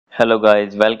Hello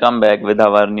guys, welcome back with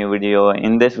our new video.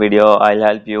 In this video, I'll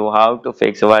help you how to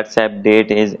fix WhatsApp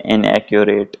date is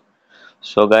inaccurate.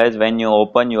 So guys, when you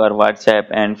open your WhatsApp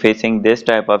and facing this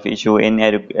type of issue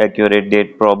inaccurate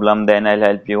date problem, then I'll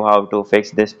help you how to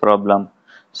fix this problem.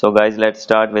 So guys, let's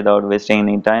start without wasting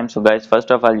any time. So guys, first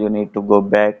of all, you need to go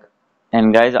back.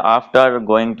 And guys, after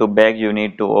going to back, you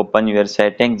need to open your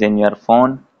settings in your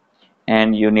phone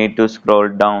and you need to scroll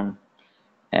down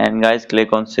and guys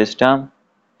click on system,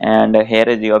 and here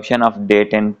is the option of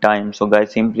date and time. So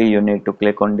guys, simply you need to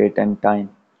click on date and time,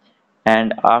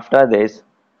 and after this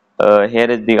here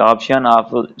is the option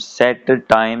of set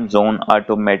time zone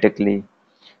automatically.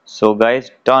 So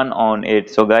guys, turn on it.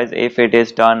 So guys, if it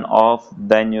is turned off,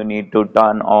 then you need to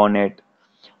turn on it.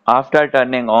 After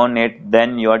turning on it,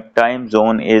 then your time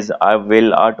zone is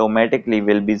will automatically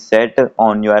will be set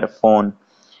on your phone.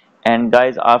 And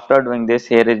guys, after doing this,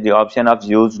 here is the option of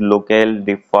use local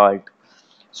default.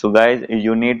 So guys,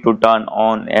 you need to turn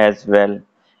on as well.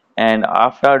 And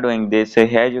after doing this,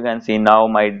 here you can see now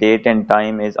my date and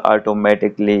time is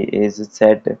automatically is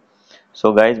set.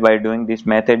 So guys, by doing this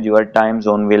method, your time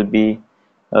zone will be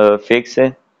fixed,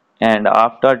 and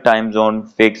after time zone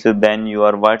fixed, then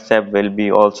your WhatsApp will be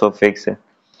also fixed.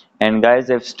 And guys,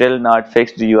 if still not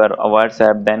fixed your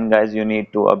WhatsApp, then guys, you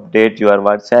need to update your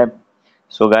WhatsApp.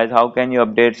 So guys, how can you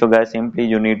update? So guys, simply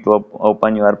you need to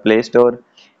open your Play Store,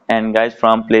 and guys,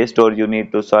 from Play Store you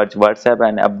need to search WhatsApp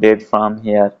and update from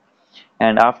here.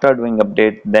 And after doing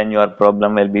update, then your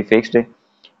problem will be fixed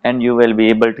and you will be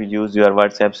able to use your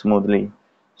WhatsApp smoothly.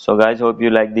 So guys, hope you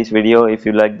like this video. If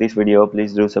you like this video,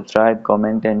 please do subscribe,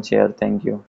 comment and share. Thank you.